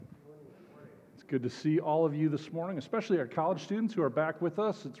Good to see all of you this morning, especially our college students who are back with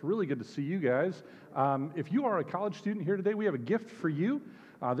us. It's really good to see you guys. If you are a college student here today, we have a gift for you.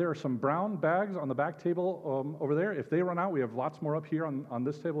 There are some brown bags on the back table over there. If they run out, we have lots more up here on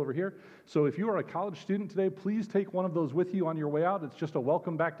this table over here. So if you are a college student today, please take one of those with you on your way out. It's just a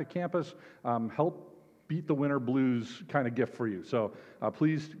welcome back to campus, help beat the winter blues kind of gift for you. So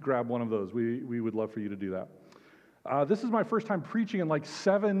please grab one of those. We would love for you to do that. This is my first time preaching in like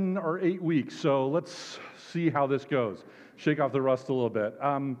 7 or 8 weeks, so let's see how this goes. Shake off the rust a little bit.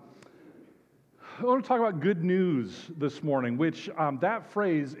 I want to talk about good news this morning, which that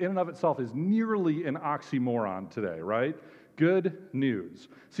phrase in and of itself is nearly an oxymoron today, right? Good news.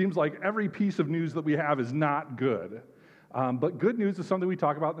 Seems like every piece of news that we have is not good. But good news is something we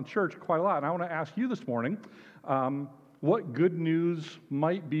talk about in the church quite a lot, and I want to ask you this morning, what good news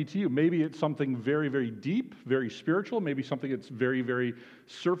might be to you. Maybe it's something very, very deep, very spiritual. Maybe something that's very, very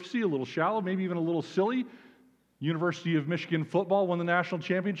surfacey, a little shallow, maybe even a little silly. University of Michigan football won the national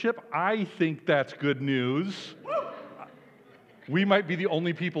championship. I think that's good news. We might be the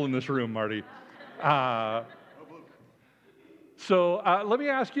only people in this room, Marty. So let me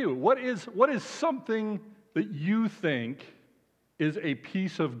ask you, what is something that you think is a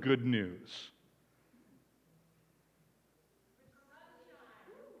piece of good news?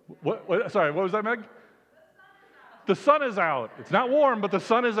 Sorry, what was that, Meg? The sun is out. It's not warm, but the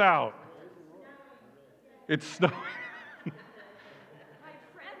sun is out. It's snowing. My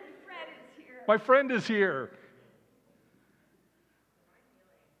friend Fred is here. My friend is here.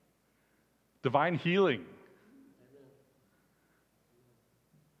 Divine healing.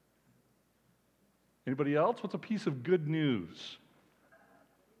 Anybody else? What's a piece of good news?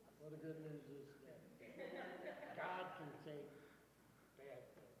 Well, the good news is that God can take bad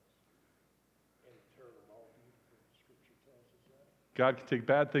things and turn them all beautiful. Scripture tells us that. God can take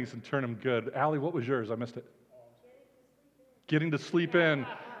bad things and turn them good. Allie, what was yours? I missed it. Getting to sleep in.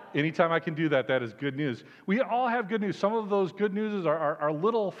 Anytime I can do that, that is good news. We all have good news. Some of those good news are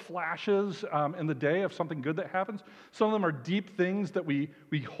little flashes in the day of something good that happens. Some of them are deep things that we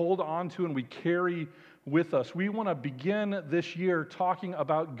hold on to and we carry with us. We want to begin this year talking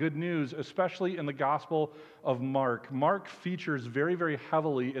about good news, especially in the Gospel of Mark. Mark features very, very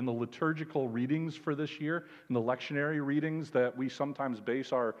heavily in the liturgical readings for this year, in the lectionary readings that we sometimes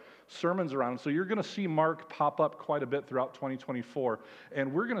base our sermons around. So you're going to see Mark pop up quite a bit throughout 2024.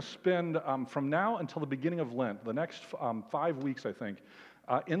 And we're going to spend from now until the beginning of Lent, the next 5 weeks, I think,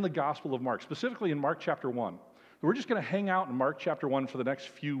 in the Gospel of Mark, specifically in Mark chapter 1. We're just going to hang out in Mark chapter 1 for the next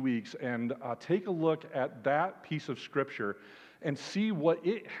few weeks and take a look at that piece of Scripture and see what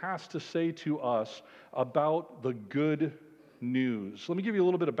it has to say to us about the good news. Let me give you a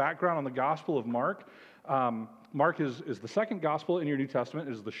little bit of background on the Gospel of Mark. Mark is the second Gospel in your New Testament,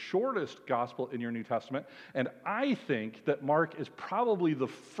 is the shortest Gospel in your New Testament, and I think that Mark is probably the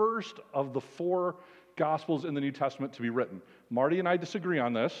first of the 4 Gospels in the New Testament to be written. Marty and I disagree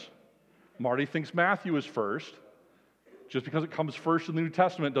on this. Marty thinks Matthew is first. Just because it comes first in the New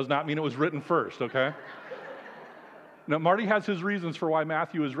Testament does not mean it was written first, okay? Now, Marty has his reasons for why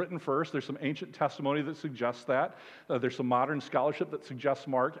Matthew is written first. There's some ancient testimony that suggests that. There's some modern scholarship that suggests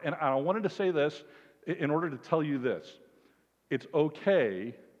Mark. And I wanted to say this in order to tell you this. It's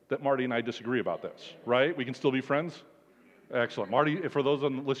okay that Marty and I disagree about this, right? We can still be friends? Excellent. Marty, for those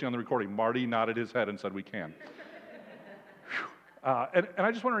listening on the recording, Marty nodded his head and said we can. And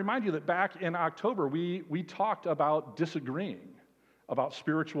I just want to remind you that back in October, we talked about disagreeing about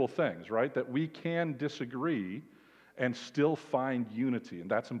spiritual things, right? That we can disagree and still find unity,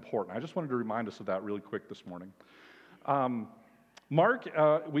 and that's important. I just wanted to remind us of that really quick this morning. Mark,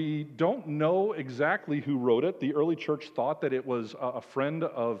 we don't know exactly who wrote it. The early church thought that it was a friend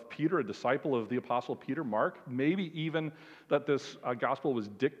of Peter, a disciple of the apostle Peter, Mark. Maybe even that this gospel was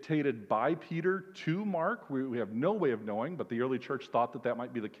dictated by Peter to Mark. We have no way of knowing, but the early church thought that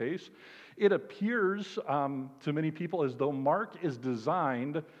might be the case. It appears to many people as though Mark is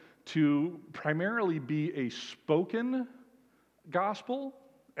designed to primarily be a spoken gospel,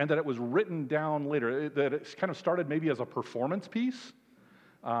 and that it was written down later, that it kind of started maybe as a performance piece,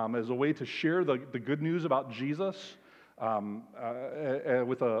 as a way to share the good news about Jesus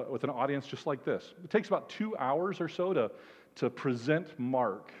with an audience just like this. It takes about 2 hours or so to present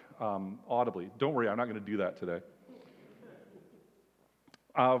Mark audibly. Don't worry, I'm not going to do that today.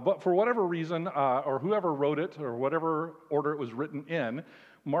 But for whatever reason, or whoever wrote it, or whatever order it was written in,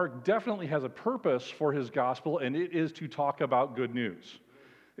 Mark definitely has a purpose for his gospel, and it is to talk about good news.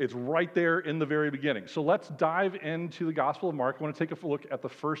 It's right there in the very beginning. So let's dive into the Gospel of Mark. I want to take a look at the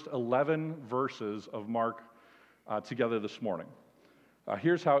first 11 verses of Mark together this morning.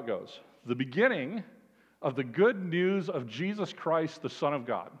 Here's how it goes. The beginning of the good news of Jesus Christ, the Son of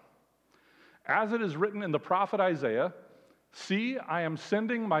God. As it is written in the prophet Isaiah, "See, I am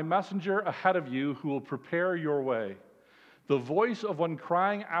sending my messenger ahead of you who will prepare your way. The voice of one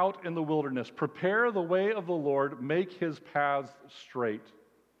crying out in the wilderness, prepare the way of the Lord, make his paths straight."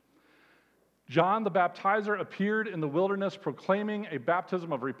 John the Baptizer appeared in the wilderness proclaiming a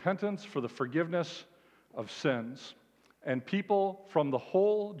baptism of repentance for the forgiveness of sins. And people from the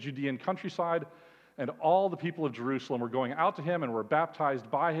whole Judean countryside and all the people of Jerusalem were going out to him and were baptized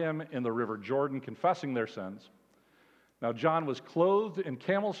by him in the river Jordan, confessing their sins. Now John was clothed in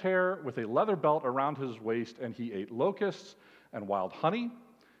camel's hair with a leather belt around his waist, and he ate locusts and wild honey.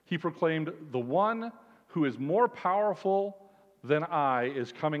 He proclaimed, "The one who is more powerful than I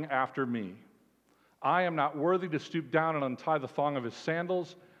is coming after me. I am not worthy to stoop down and untie the thong of his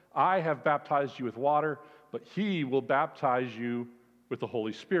sandals. I have baptized you with water, but he will baptize you with the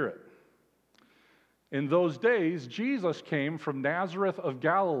Holy Spirit." In those days, Jesus came from Nazareth of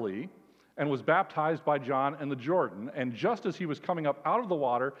Galilee and was baptized by John in the Jordan. And just as he was coming up out of the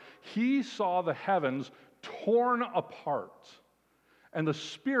water, he saw the heavens torn apart and the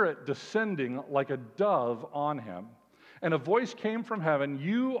Spirit descending like a dove on him. And a voice came from heaven,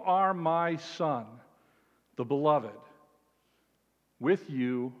 "You are my Son, the Beloved. With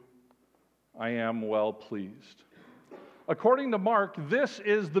you I am well pleased." According to Mark, this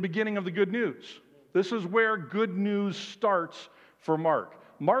is the beginning of the good news. This is where good news starts for Mark.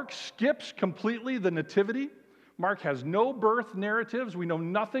 Mark skips completely the nativity. Mark has no birth narratives. We know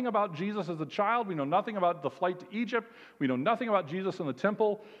nothing about Jesus as a child. We know nothing about the flight to Egypt. We know nothing about Jesus in the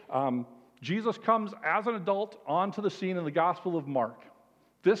temple. Jesus comes as an adult onto the scene in the Gospel of Mark.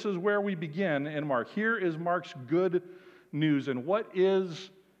 This is where we begin in Mark. Here is Mark's good news. And what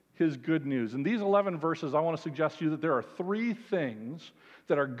is his good news? In these 11 verses, I want to suggest to you that there are 3 things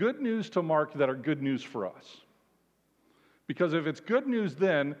that are good news to Mark that are good news for us. Because if it's good news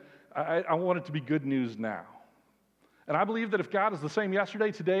then, I want it to be good news now. And I believe that if God is the same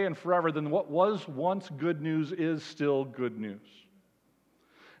yesterday, today, and forever, then what was once good news is still good news.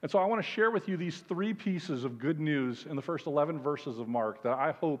 And so I want to share with you these 3 pieces of good news in the first 11 verses of Mark that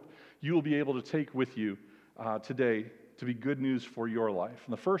I hope you will be able to take with you today to be good news for your life.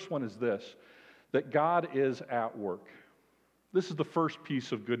 And the first one is this, that God is at work. This is the first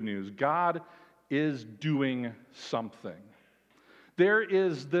piece of good news. God is doing something. There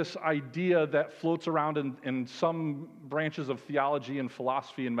is this idea that floats around in some branches of theology and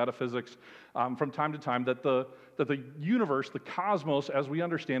philosophy and metaphysics from time to time that the universe, the cosmos, as we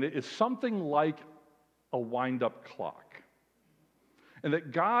understand it, is something like a wind-up clock. And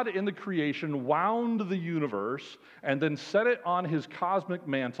that God in the creation wound the universe and then set it on his cosmic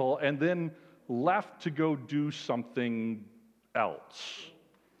mantle and then left to go do something else.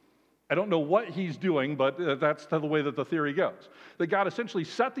 I don't know what he's doing, but that's the way that the theory goes. That God essentially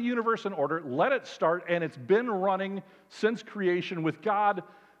set the universe in order, let it start, and it's been running since creation with God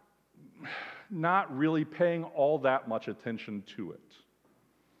not really paying all that much attention to it.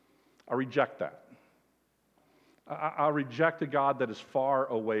 I reject that. I reject a God that is far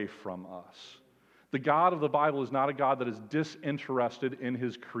away from us. The God of the Bible is not a God that is disinterested in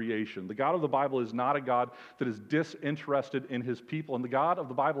his creation. The God of the Bible is not a God that is disinterested in his people. And the God of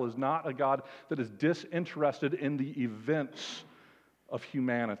the Bible is not a God that is disinterested in the events of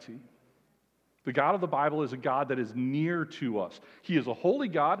humanity. The God of the Bible is a God that is near to us. He is a holy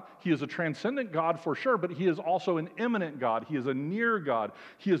God. He is a transcendent God for sure, but he is also an immanent God. He is a near God.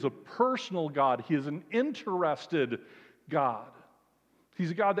 He is a personal God. He is an interested God.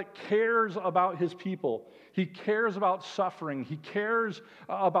 He's a God that cares about his people. He cares about suffering. He cares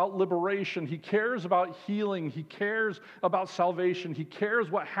about liberation. He cares about healing. He cares about salvation. He cares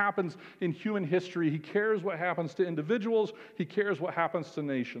what happens in human history. He cares what happens to individuals. He cares what happens to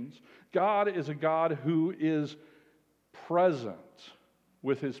nations. God is a God who is present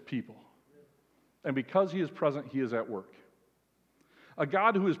with his people. And because he is present, he is at work. A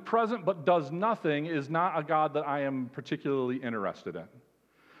God who is present but does nothing is not a God that I am particularly interested in.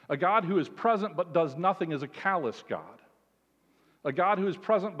 A God who is present but does nothing is a callous God. A God who is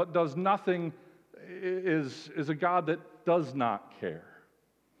present but does nothing is a God that does not care.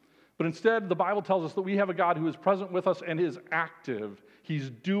 But instead, the Bible tells us that we have a God who is present with us and is active. He's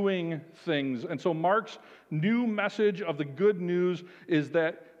doing things. And so Mark's new message of the good news is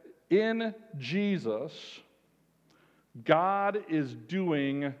that in Jesus, God is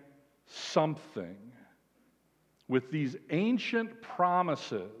doing something with these ancient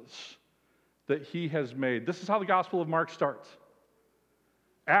promises that he has made. This is how the Gospel of Mark starts.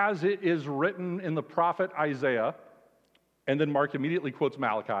 As it is written in the prophet Isaiah, And then Mark immediately quotes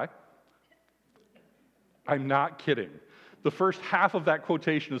Malachi. I'm not kidding. The first half of that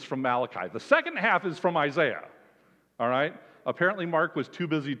quotation is from Malachi. The second half is from Isaiah. All right? Apparently, Mark was too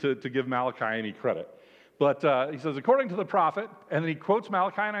busy to give Malachi any credit. But he says, according to the prophet, and then he quotes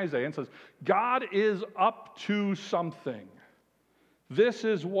Malachi and Isaiah and says, God is up to something. This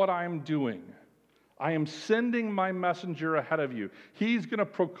is what I'm doing. I am sending my messenger ahead of you. He's going to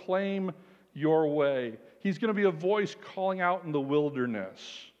proclaim your way. He's going to be a voice calling out in the wilderness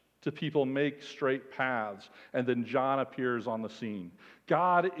to people, make straight paths. And then John appears on the scene.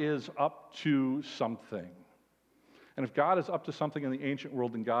 God is up to something. And if God is up to something in the ancient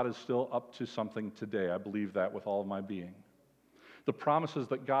world, then God is still up to something today. I believe that with all of my being. The promises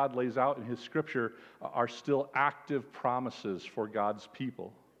that God lays out in His Scripture are still active promises for God's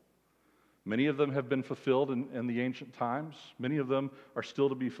people. Many of them have been fulfilled in the ancient times. Many of them are still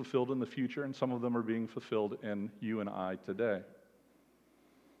to be fulfilled in the future, and some of them are being fulfilled in you and I today.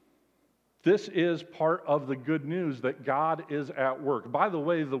 This is part of the good news that God is at work. By the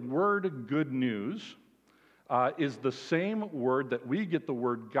way, the word good news is the same word that we get the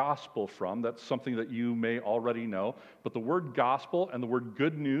word gospel from. That's something that you may already know. But the word gospel and the word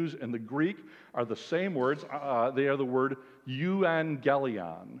good news in the Greek are the same words. They are the word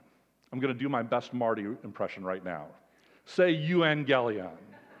euangelion. I'm going to do my best Marty impression right now. Say euangelion.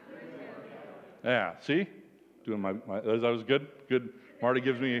 Yeah, see? Doing that was good? Good. Marty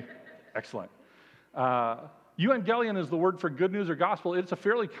gives me, excellent. Euangelion is the word for good news or gospel. It's a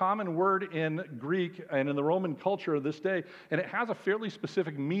fairly common word in Greek and in the Roman culture of this day, and it has a fairly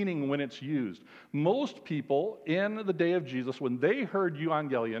specific meaning when it's used. Most people in the day of Jesus, when they heard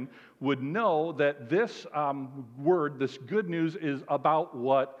euangelion, would know that this word, this good news, is about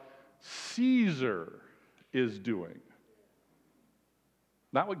what Caesar is doing.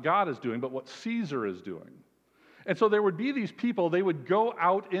 Not what God is doing, but what Caesar is doing. And so there would be these people, they would go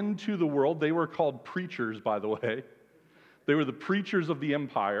out into the world. They were called preachers, by the way. They were the preachers of the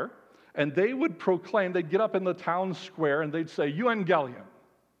empire. And they would proclaim, they'd get up in the town square and they'd say, euangelion.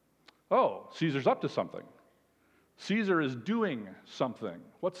 Oh, Caesar's up to something. Caesar is doing something.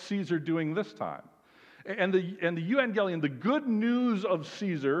 What's Caesar doing this time? And the euangelion, the good news of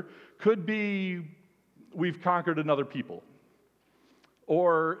Caesar, could be, we've conquered another people.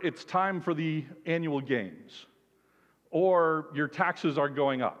 Or it's time for the annual games. Or your taxes are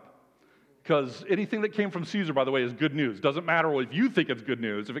going up. Because anything that came from Caesar, by the way, is good news. Doesn't matter if you think it's good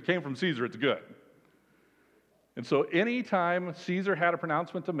news. If it came from Caesar, it's good. And so anytime Caesar had a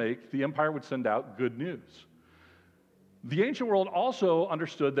pronouncement to make, the empire would send out good news. The ancient world also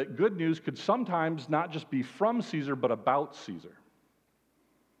understood that good news could sometimes not just be from Caesar, but about Caesar.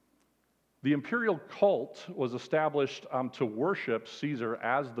 The imperial cult was established to worship Caesar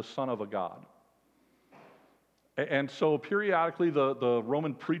as the son of a god. And so periodically the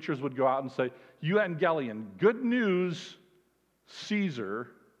Roman preachers would go out and say, euangelion, good news, Caesar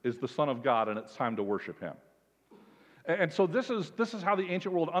is the son of God and it's time to worship him. And so this is how the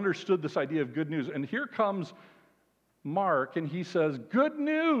ancient world understood this idea of good news. And here comes Mark and he says, good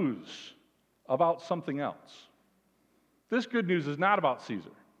news about something else. This good news is not about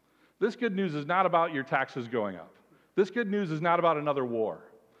Caesar. This good news is not about your taxes going up. This good news is not about another war.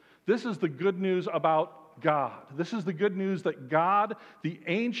 This is the good news about God. This is the good news that God, the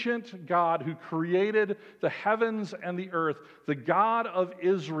ancient God who created the heavens and the earth, the God of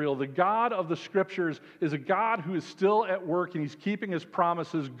Israel, the God of the Scriptures, is a God who is still at work and He's keeping His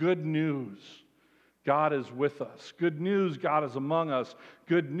promises. Good news. God is with us. Good news, God is among us.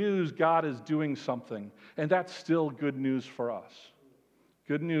 Good news, God is doing something. And that's still good news for us.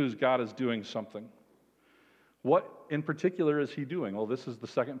 Good news, God is doing something. What in particular is He doing? Well, this is the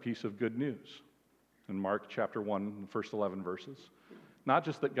second piece of good news in Mark chapter 1, the first 11 verses. Not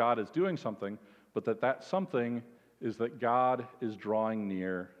just that God is doing something, but that something is that God is drawing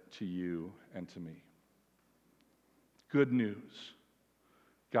near to you and to me. Good news.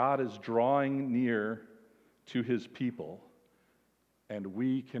 God is drawing near to His people, and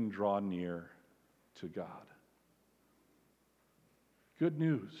we can draw near to God. Good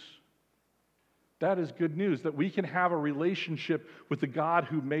news. That is good news, that we can have a relationship with the God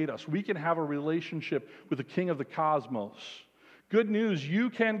who made us. We can have a relationship with the King of the cosmos. Good news,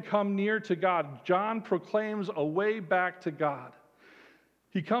 you can come near to God. John proclaims a way back to God.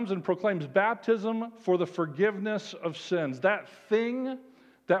 He comes and proclaims baptism for the forgiveness of sins. That thing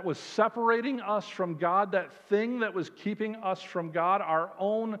that was separating us from God, that thing that was keeping us from God, our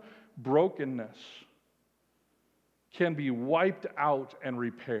own brokenness, can be wiped out and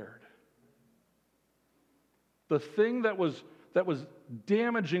repaired. The thing that was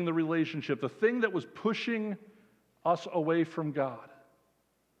damaging the relationship, the thing that was pushing us away from God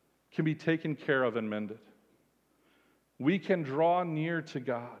can be taken care of and mended. We can draw near to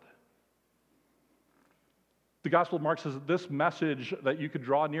God. The Gospel of Mark says that this message that you could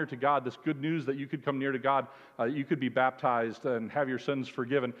draw near to God, this good news that you could come near to God, you could be baptized and have your sins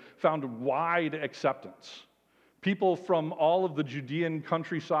forgiven, found wide acceptance. People from all of the Judean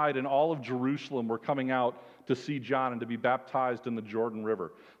countryside and all of Jerusalem were coming out to see John and to be baptized in the Jordan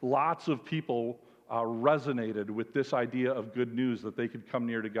River. Lots of people resonated with this idea of good news that they could come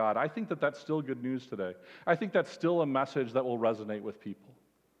near to God. I think that that's still good news today. I think that's still a message that will resonate with people.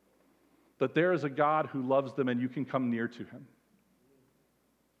 That there is a God who loves them and you can come near to him.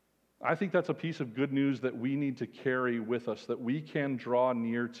 I think that's a piece of good news that we need to carry with us, that we can draw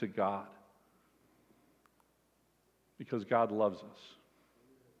near to God because God loves us.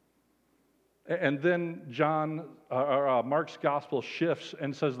 And then Mark's gospel shifts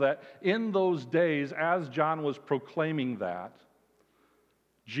and says that in those days, as John was proclaiming that,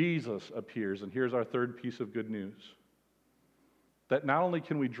 Jesus appears. And here's our third piece of good news. That not only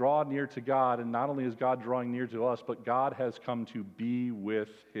can we draw near to God, and not only is God drawing near to us, but God has come to be with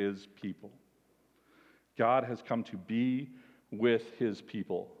his people. God has come to be with his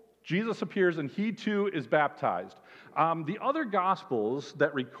people. Jesus appears and he too is baptized. The other Gospels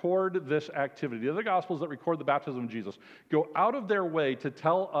that record this activity, the other Gospels that record the baptism of Jesus, go out of their way to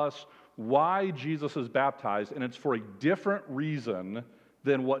tell us why Jesus is baptized, and it's for a different reason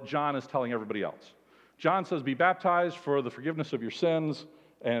than what John is telling everybody else. John says, be baptized for the forgiveness of your sins,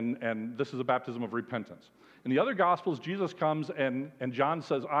 and this is a baptism of repentance. In the other Gospels, Jesus comes and John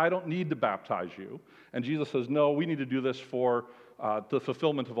says, I don't need to baptize you. And Jesus says, no, we need to do this for the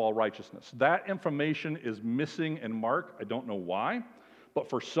fulfillment of all righteousness. That information is missing in Mark. I don't know why. But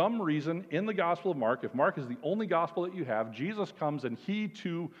for some reason, in the Gospel of Mark, if Mark is the only Gospel that you have, Jesus comes and he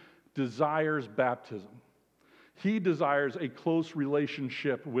too desires baptism. He desires a close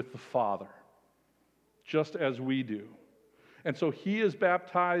relationship with the Father, just as we do. And so he is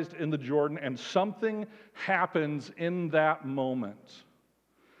baptized in the Jordan, and something happens in that moment.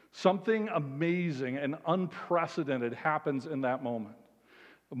 Something amazing and unprecedented happens in that moment.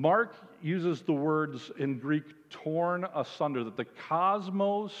 Mark uses the words in Greek, torn asunder, that the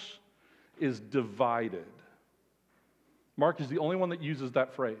cosmos is divided. Mark is the only one that uses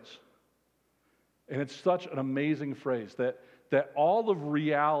that phrase. And it's such an amazing phrase that all of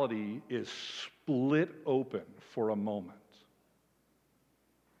reality is split open for a moment.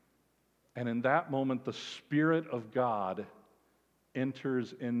 And in that moment, the Spirit of God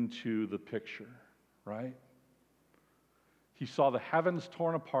enters into the picture, right? He saw the heavens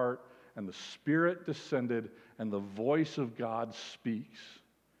torn apart, and the Spirit descended, and the voice of God speaks.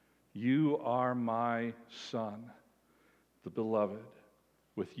 You are my Son, the beloved.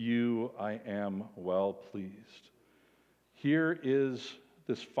 With you I am well pleased. Here is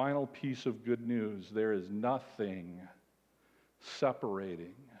this final piece of good news. There is nothing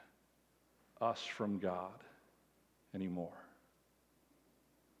separating us from God anymore.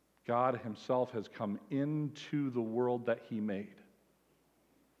 God himself has come into the world that he made.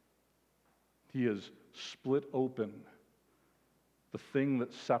 He has split open the thing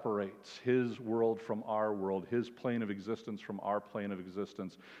that separates his world from our world, his plane of existence from our plane of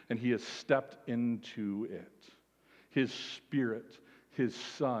existence, and he has stepped into it. His Spirit, his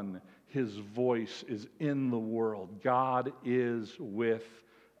Son, his voice is in the world. God is with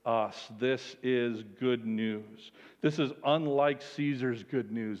us. This is good news. This is unlike Caesar's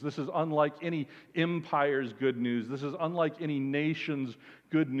good news. This is unlike any empire's good news. This is unlike any nation's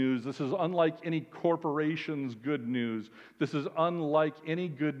good news. This is unlike any corporation's good news. This is unlike any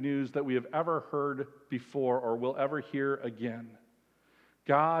good news that we have ever heard before or will ever hear again.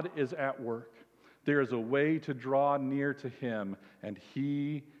 God is at work. There is a way to draw near to him, and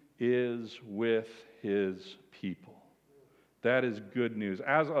he is with his people. That is good news.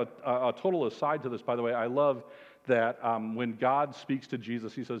 As a total aside to this, by the way, I love that when God speaks to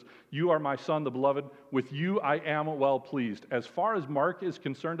Jesus, he says, you are my Son, the beloved. With you I am well pleased. As far as Mark is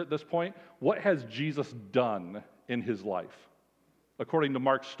concerned at this point, what has Jesus done in his life? According to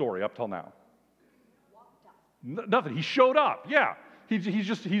Mark's story up till now. Nothing. He showed up. Yeah.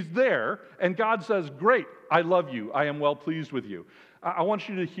 He's there, and God says, great, I love you. I am well pleased with you. I want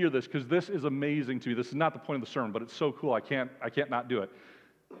you to hear this because this is amazing to me. This is not the point of the sermon, but it's so cool. I can't not do it.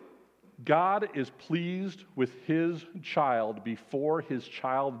 God is pleased with his child before his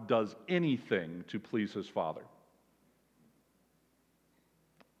child does anything to please his Father.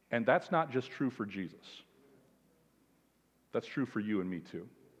 And that's not just true for Jesus. That's true for you and me too.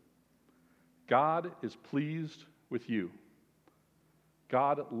 God is pleased with you.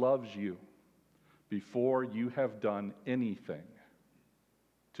 God loves you before you have done anything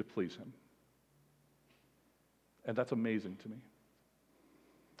to please him. And that's amazing to me.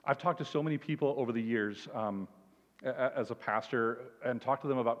 I've talked to so many people over the years as a pastor and talked to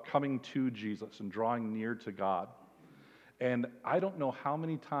them about coming to Jesus and drawing near to God. And I don't know how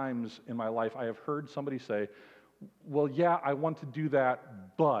many times in my life I have heard somebody say, well, yeah, I want to do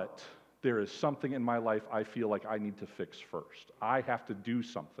that, but there is something in my life I feel like I need to fix first. I have to do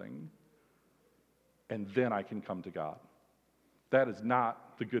something, and then I can come to God. That is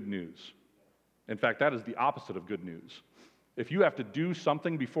not the good news. In fact, that is the opposite of good news. If you have to do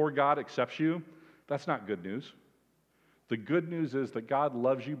something before God accepts you, that's not good news. The good news is that God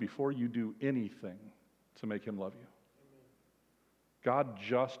loves you before you do anything to make him love you. God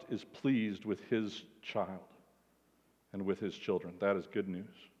just is pleased with his child and with his children. That is good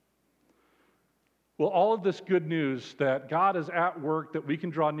news. Well, all of this good news that God is at work, that we can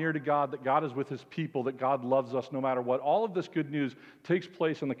draw near to God, that God is with his people, that God loves us no matter what, all of this good news takes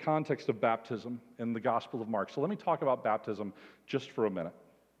place in the context of baptism in the Gospel of Mark. So let me talk about baptism just for a minute.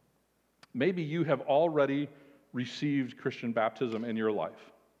 Maybe you have already received Christian baptism in your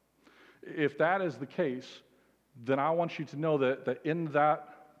life. If that is the case, then I want you to know that in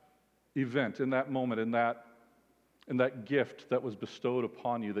that event, in that moment, in that gift that was bestowed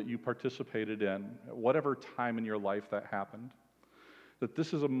upon you, that you participated in, at whatever time in your life that happened, that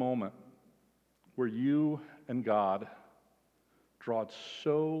this is a moment where you and God draw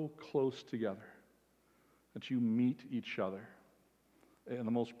so close together that you meet each other in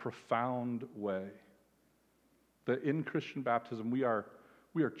the most profound way. That in Christian baptism we are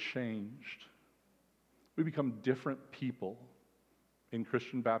changed. We become different people in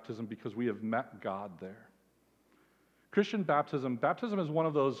Christian baptism because we have met God there. Christian baptism is one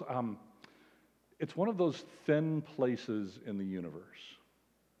of those, it's one of those thin places in the universe.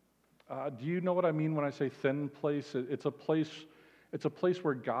 Do you know what I mean when I say thin place? It's a place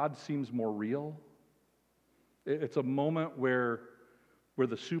where God seems more real. It's a moment where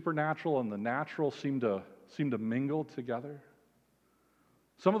the supernatural and the natural seem to mingle together.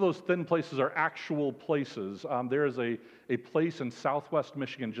 Some of those thin places are actual places. There is a place in southwest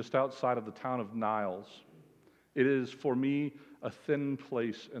Michigan just outside of the town of Niles. It is, for me, a thin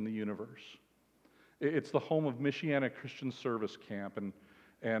place in the universe. It's the home of Michiana Christian Service Camp,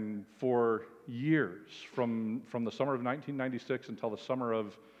 and for years, from the summer of 1996 until the summer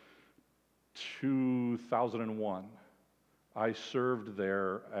of 2001, I served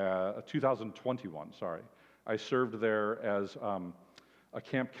there, 2021, sorry. I served there as a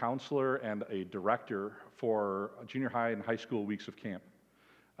camp counselor and a director for junior high and high school weeks of camp.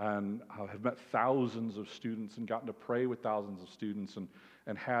 And I have met thousands of students and gotten to pray with thousands of students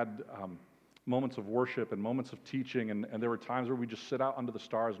and had moments of worship and moments of teaching. And there were times where we'd just sit out under the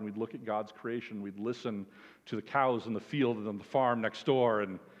stars and we'd look at God's creation. We'd listen to the cows in the field and on the farm next door.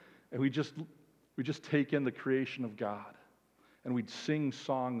 And we just take in the creation of God. And we'd sing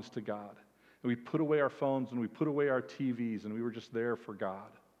songs to God. And we'd put away our phones and we'd put away our TVs and we were just there for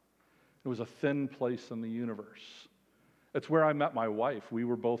God. It was a thin place in the universe. It's where I met my wife. We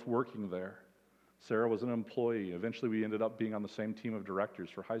were both working there. Sarah was an employee. Eventually, we ended up being on the same team of directors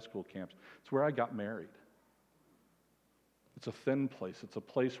for high school camps. It's where I got married. It's a thin place. It's a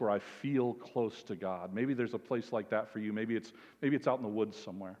place where I feel close to God. Maybe there's a place like that for you. Maybe it's out in the woods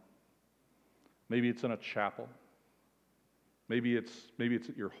somewhere. Maybe it's in a chapel. Maybe it's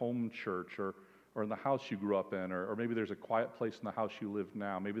at your home church or in the house you grew up in, or maybe there's a quiet place in the house you live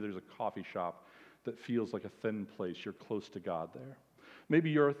now. Maybe there's a coffee shop that feels like a thin place. You're close to God there. Maybe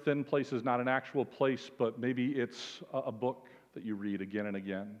your thin place is not an actual place, but maybe it's a book that you read again and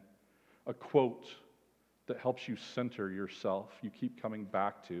again, a quote that helps you center yourself, you keep coming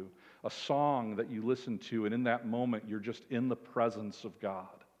back to, a song that you listen to, and in that moment, you're just in the presence of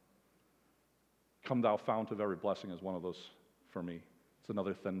God. Come thou fount of every blessing is one of those for me. It's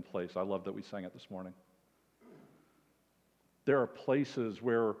another thin place. I love that we sang it this morning. There are places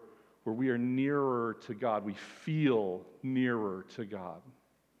where we are nearer to God. We feel nearer to God.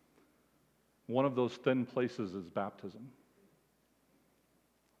 One of those thin places is baptism.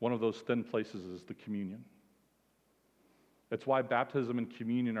 One of those thin places is the communion. It's why baptism and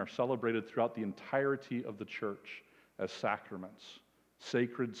communion are celebrated throughout the entirety of the church as sacraments,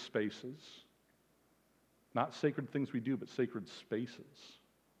 sacred spaces. Not sacred things we do, but sacred spaces.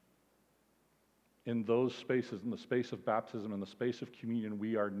 In those spaces, in the space of baptism, in the space of communion,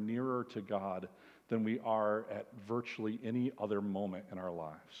 we are nearer to God than we are at virtually any other moment in our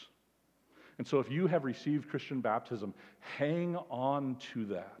lives. And so if you have received Christian baptism, hang on to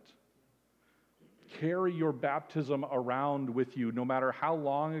that. Carry your baptism around with you, no matter how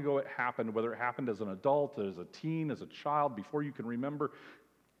long ago it happened, whether it happened as an adult, as a teen, as a child, before you can remember.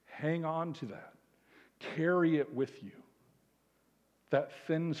 Hang on to that. Carry it with you. That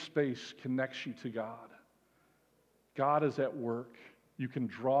thin space connects you to God. God is at work. You can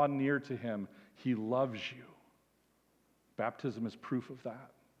draw near to him. He loves you. Baptism is proof of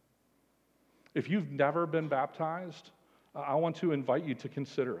that. If you've never been baptized, I want to invite you to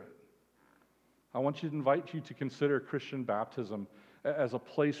consider it. I want to invite you to consider Christian baptism as a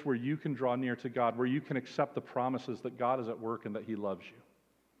place where you can draw near to God, where you can accept the promises that God is at work and that he loves you.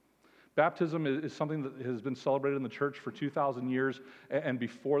 Baptism is something that has been celebrated in the church for 2,000 years, and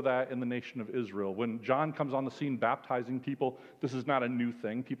before that in the nation of Israel. When John comes on the scene baptizing people, this is not a new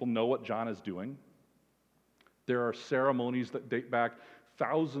thing. People know what John is doing. There are ceremonies that date back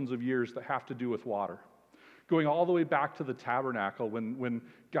thousands of years that have to do with water. Going all the way back to the tabernacle, when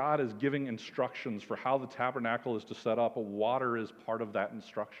God is giving instructions for how the tabernacle is to set up, water is part of that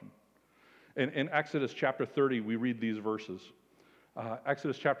instruction. In Exodus chapter 30, we read these verses.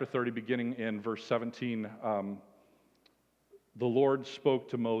 Exodus chapter 30, beginning in verse 17, the Lord spoke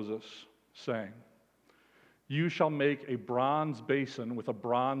to Moses, saying, "You shall make a bronze basin with a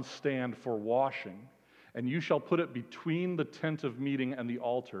bronze stand for washing, and you shall put it between the tent of meeting and the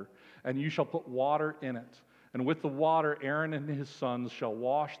altar, and you shall put water in it. And with the water, Aaron and his sons shall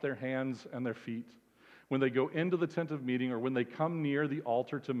wash their hands and their feet. When they go into the tent of meeting, or when they come near the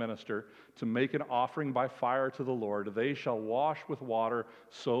altar to minister, to make an offering by fire to the Lord, they shall wash with water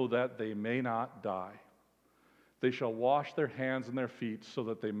so that they may not die. They shall wash their hands and their feet so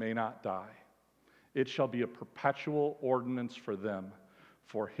that they may not die. It shall be a perpetual ordinance for them,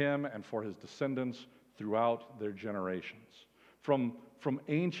 for him and for his descendants throughout their generations." From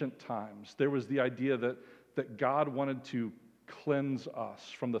ancient times, there was the idea that God wanted to cleanse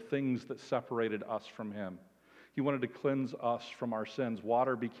us from the things that separated us from him. He wanted to cleanse us from our sins.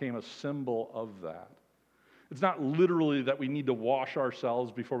 Water became a symbol of that. It's not literally that we need to wash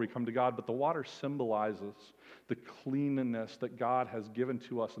ourselves before we come to God, but the water symbolizes the cleanness that God has given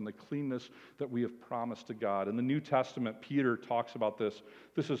to us and the cleanness that we have promised to God. In the New Testament, Peter talks about this.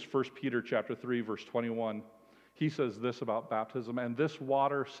 This is 1 Peter chapter 3, verse 21. He says this about baptism, "And this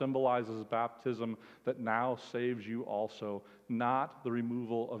water symbolizes baptism that now saves you also, not the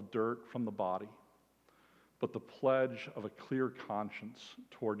removal of dirt from the body, but the pledge of a clear conscience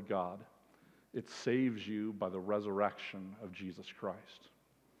toward God. It saves you by the resurrection of Jesus Christ."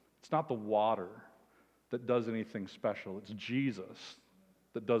 It's not the water that does anything special. It's Jesus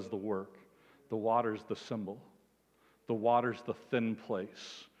that does the work. The water's the symbol. The water's the thin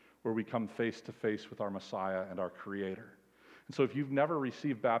place where we come face to face with our Messiah and our Creator. And so if you've never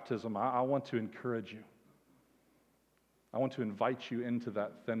received baptism, I want to encourage you. I want to invite you into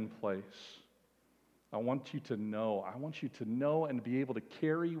that thin place. I want you to know and be able to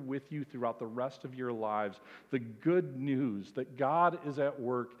carry with you throughout the rest of your lives the good news that God is at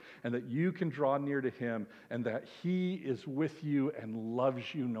work and that you can draw near to him and that he is with you and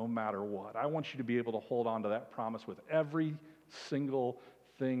loves you no matter what. I want you to be able to hold on to that promise with every single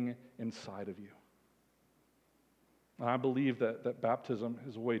thing inside of you. And I believe that baptism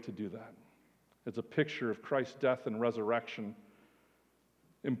is a way to do that. It's a picture of Christ's death and resurrection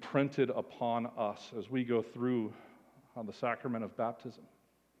imprinted upon us as we go through the sacrament of baptism.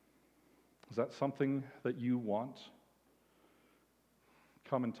 Is that something that you want?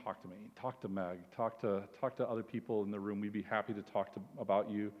 Come and talk to me. Talk to Meg. Talk to other people in the room. We'd be happy to talk to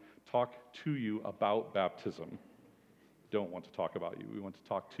you about baptism. Don't want to talk about you. We want to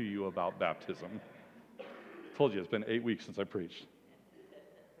talk to you about baptism. Told you, it's been 8 weeks since I preached.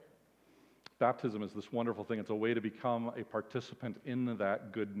 Baptism is this wonderful thing. It's a way to become a participant in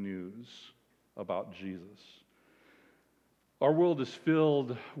that good news about Jesus. Our world is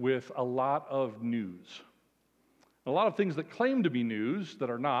filled with a lot of news. A lot of things that claim to be news that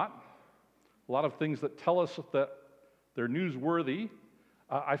are not. A lot of things that tell us that they're newsworthy.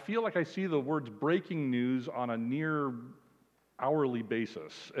 I feel like I see the words breaking news on a near hourly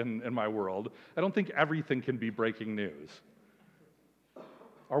basis in my world. I don't think everything can be breaking news.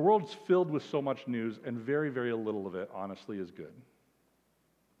 Our world's filled with so much news, and very, very little of it, honestly, is good.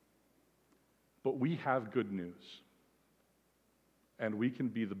 But we have good news, and we can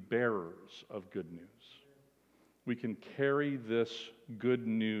be the bearers of good news. We can carry this good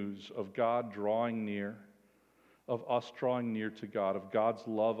news of God drawing near, of us drawing near to God, of God's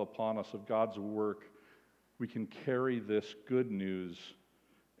love upon us, of God's work. We can carry this good news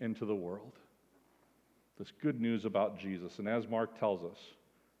into the world. This good news about Jesus. And as Mark tells us,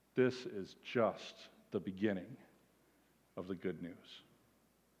 this is just the beginning of the good news.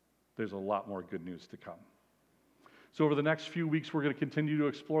 there's a lot more good news to come. So over the next few weeks, we're going to continue to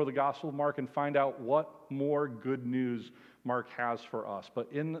explore the Gospel of Mark and find out what more good news Mark has for us.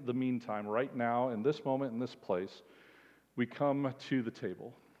 But in the meantime, right now, in this moment, in this place, we come to the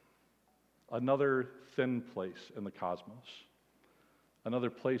table. Another thin place in the cosmos. Another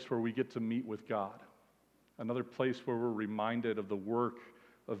place where we get to meet with God. Another place where we're reminded of the work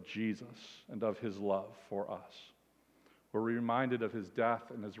of Jesus and of his love for us. We're reminded of his death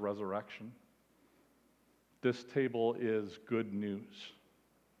and his resurrection. This table is good news.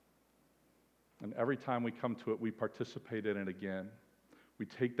 And every time we come to it, we participate in it again. We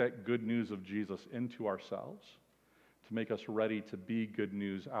take that good news of Jesus into ourselves to make us ready to be good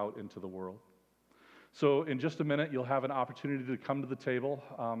news out into the world. So in just a minute, you'll have an opportunity to come to the table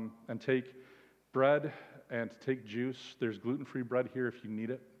and take bread and to take juice. There's gluten-free bread here if you need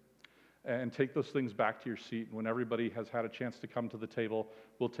it. And take those things back to your seat. And when everybody has had a chance to come to the table,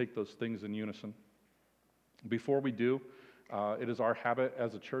 we'll take those things in unison. Before we do, it is our habit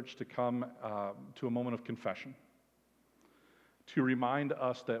as a church to come to a moment of confession, to remind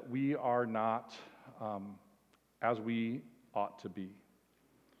us that we are not as we ought to be.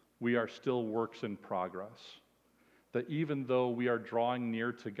 We are still works in progress. That even though we are drawing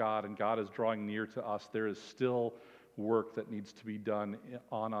near to God and God is drawing near to us, there is still work that needs to be done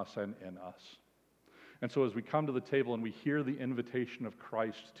on us and in us. And so as we come to the table and we hear the invitation of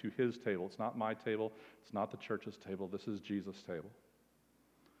Christ to his table, it's not my table, it's not the church's table, this is Jesus' table.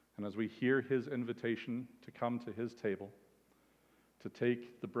 And as we hear his invitation to come to his table, to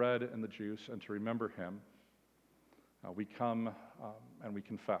take the bread and the juice and to remember him, we come and we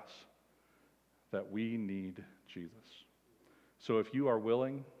confess that we need Jesus. So if you are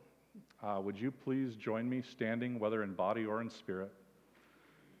willing, would you please join me standing, whether in body or in spirit,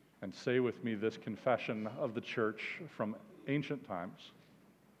 and say with me this confession of the church from ancient times,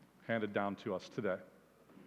 handed down to us today.